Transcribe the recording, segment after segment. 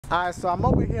Alright, so I'm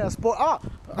over here at Sport. Oh!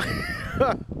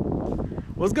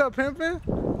 What's good, Pimpin'?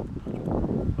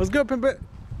 What's good, Pimpin'?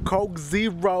 Coke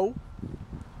Zero.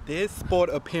 This sport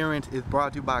appearance is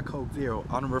brought to you by Coke Zero.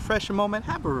 On a refreshing moment,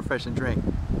 have a refreshing drink.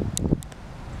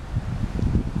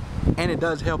 And it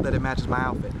does help that it matches my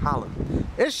outfit. Holla.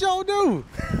 It sure do.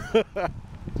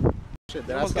 Shit,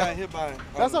 I almost got hit by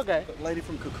that's okay. A lady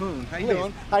from Cocoon. How you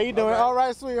doing? How you doing? All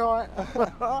right, sweetheart.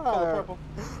 Color purple.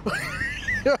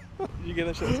 You get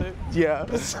that shit too? Yeah.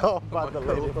 So about the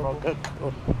lady from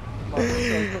Cocoon.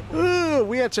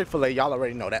 We at Chick-fil-A. Y'all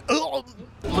already know that.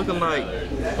 Looking like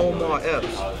Omar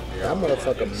Epps. That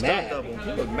motherfucker mad.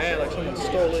 He was mad like someone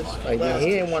stole his. Like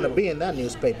he didn't want to be in that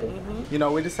newspaper. You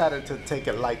know, we decided to take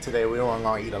it light today. We weren't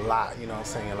gonna eat a lot. You know what I'm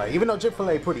saying? Like even though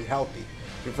Chick-fil-A pretty healthy,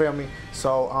 you feel me?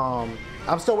 So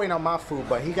I'm still waiting on my food,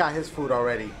 but he got his food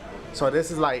already. So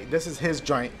this is his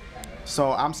joint.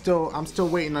 So I'm still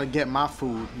waiting to get my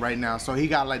food right now. So he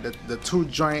got like the 2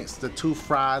 joints, the 2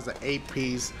 fries, the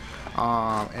 8-piece,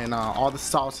 and all the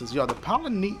sauces. Yo, the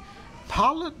Polynesian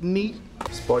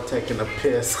Sport taking a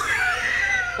piss.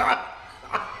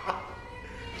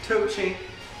 Tucci.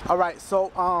 All right,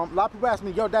 so a lot of people ask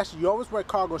me, yo, Dashie, you always wear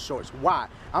cargo shorts. Why?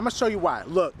 I'm gonna show you why.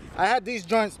 Look, I had these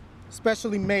joints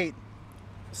specially made.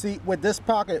 See, with this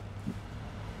pocket,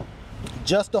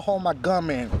 just to hold my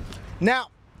gum in. Now,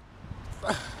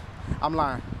 I'm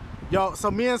lying. Yo, so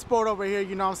me and Sport over here,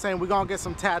 you know what I'm saying, we're gonna get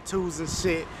some tattoos and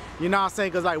shit. You know what I'm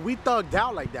saying? Cause like we thugged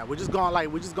out like that. We're just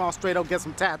going straight up get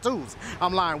some tattoos.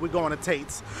 I'm lying, we're going to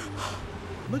Tate's.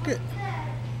 Look at,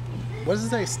 what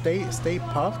does it say? Stay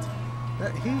puffed?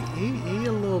 He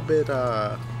a little bit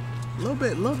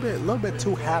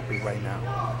too happy right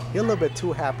now. He a little bit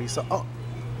too happy. So oh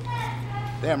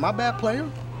damn, my bad player.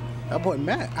 That boy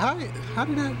Matt, how did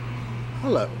that,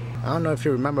 hold up. I don't know if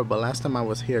you remember, but last time I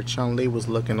was here, Chun-Li was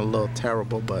looking a little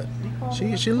terrible, but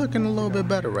she looking a little bit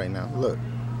better right now. Look,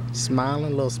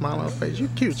 smiling, little smile on her face. You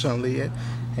cute, Chun-Li,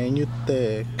 and you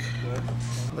thick.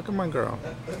 Look at my girl.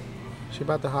 She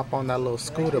about to hop on that little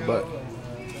scooter, but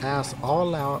ass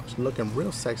all out, looking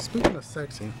real sexy. Speaking of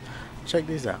sexy, check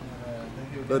these out.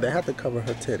 Look, they have to cover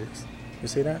her titties. You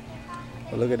see that?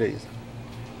 But look at these.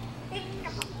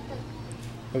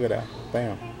 Look at that.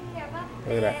 Bam.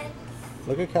 Look at that.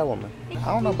 Look at Catwoman. I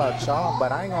don't know about y'all,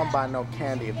 but I ain't gonna buy no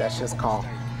candy if that's just called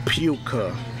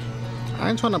puka. I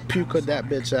ain't trying to puka that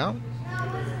bitch out.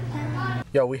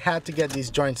 Yo, we had to get these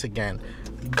joints again.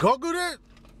 Go get it.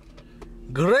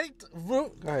 Great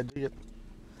fruit. Go ahead, do it.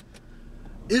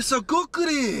 It's a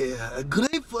cookery.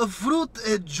 Grapefruit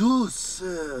juice.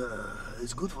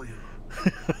 It's good for you.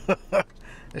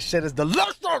 This shit is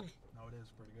delicious. No, it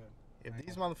is pretty good. If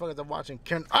these motherfuckers are watching,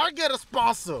 can I get a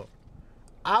sponsor?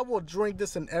 I will drink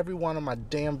this in every one of my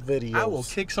damn videos. I will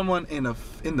kick someone in the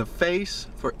face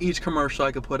for each commercial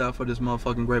I could put out for this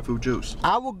motherfucking grapefruit juice.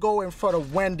 I will go in front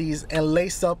of Wendy's and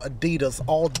lace up Adidas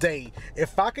all day.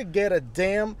 If I could get a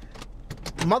damn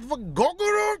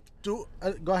motherfucker,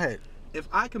 go ahead. If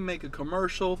I can make a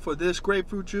commercial for this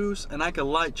grapefruit juice and I could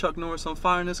light Chuck Norris on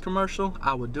fire in this commercial,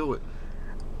 I would do it.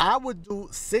 I would do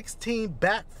 16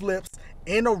 backflips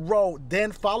in a row,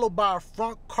 then followed by a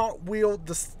front cartwheel,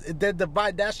 then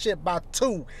divide that shit by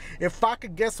 2. If I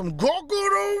could get some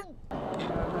go-go-do.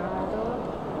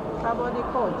 How about the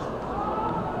coach?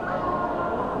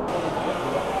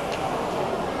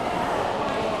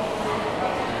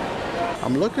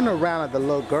 I'm looking around at the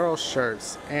little girl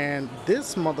shirts, and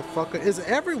this motherfucker is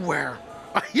everywhere.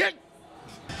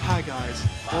 Hi guys.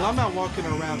 Well, I'm not walking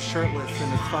around shirtless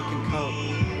in a fucking coat.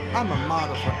 I'm a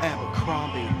model for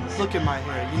Abercrombie. Look at my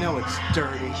hair. You know it's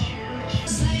dirty.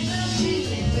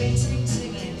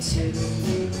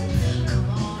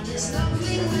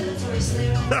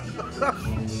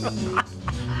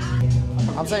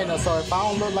 I'm saying that, so if I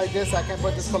don't look like this, I can't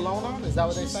put this cologne on? Is that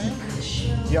what they're saying?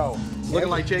 Yo. Looking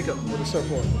like Jacob with a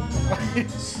surfboard.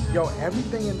 Yo,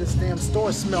 everything in this damn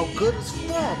store smell good as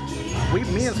fuck.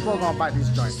 Me and Sport gonna buy these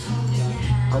joints.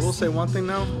 I will say one thing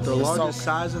though, the largest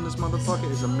size in this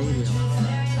motherfucker is a medium.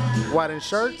 What, in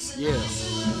shirts? Yeah.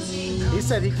 He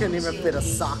said he couldn't even fit a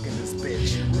sock in this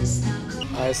bitch.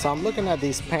 Alright, so I'm looking at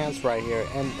these pants right here,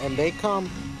 and they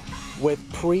come with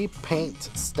pre-paint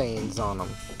stains on them.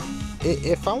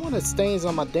 If I wanted stains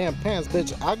on my damn pants,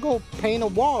 bitch, I go paint a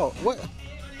wall. What?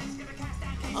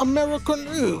 American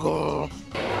Eagle.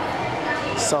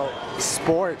 So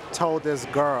Sport told this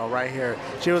girl right here,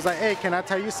 she was like, hey, can I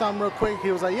tell you something real quick?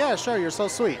 He was like, yeah, sure, you're so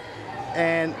sweet.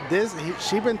 And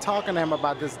she been talking to him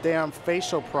about this damn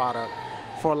facial product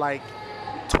for like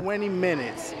 20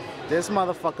 minutes. This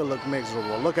motherfucker look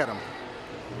miserable. Look at him.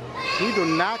 He do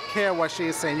not care what she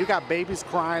is saying. You got babies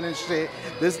crying and shit.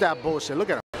 This, that bullshit. Look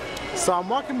at him. So I'm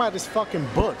walking by this fucking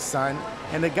book, son,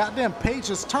 and the goddamn page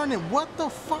is turning. What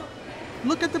the fuck?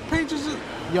 Look at the pages.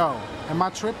 Yo, am I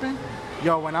tripping?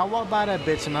 Yo, when I walked by that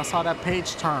bitch and I saw that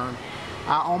page turn,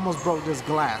 I almost broke this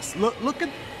glass. Look at.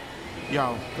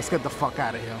 Yo, let's get the fuck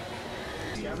out of here.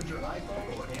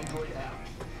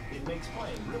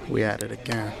 We at it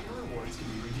again.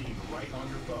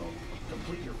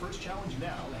 Complete your first challenge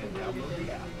now and download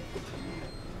the app.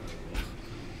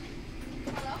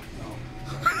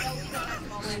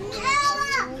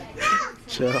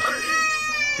 Chill.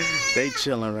 They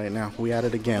chilling right now. We at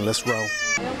it again. Let's roll.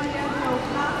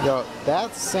 Yo,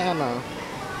 that Santa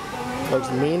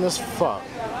looks mean as fuck.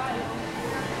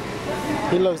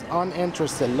 He looks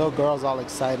uninterested. Little girl's all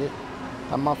excited.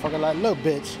 That motherfucker like, look,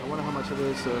 bitch. I wonder how much it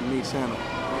is to meet Santa.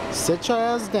 Sit your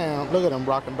ass down. Look at him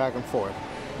rocking back and forth.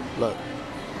 Look.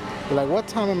 You're like, what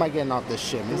time am I getting off this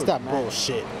shit? It's that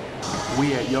bullshit.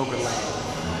 We at Yogurtland.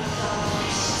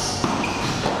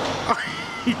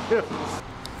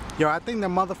 Yo, I think the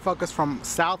motherfuckers from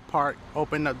South Park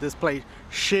opened up this place.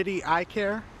 Shitty Eye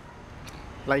Care?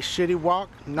 Like Shitty Walk?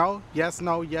 No? Yes,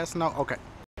 no, yes, no? Okay.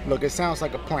 Look, it sounds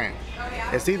like a plan.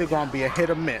 It's either gonna be a hit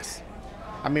or miss.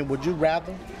 I mean, would you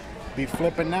rather be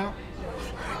flipping out?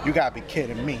 You gotta be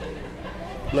kidding me.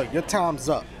 Look, your time's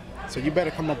up. So you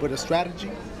better come up with a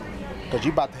strategy, because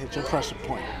you about to hit your pressure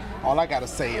point. All I gotta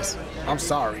say is, I'm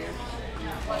sorry.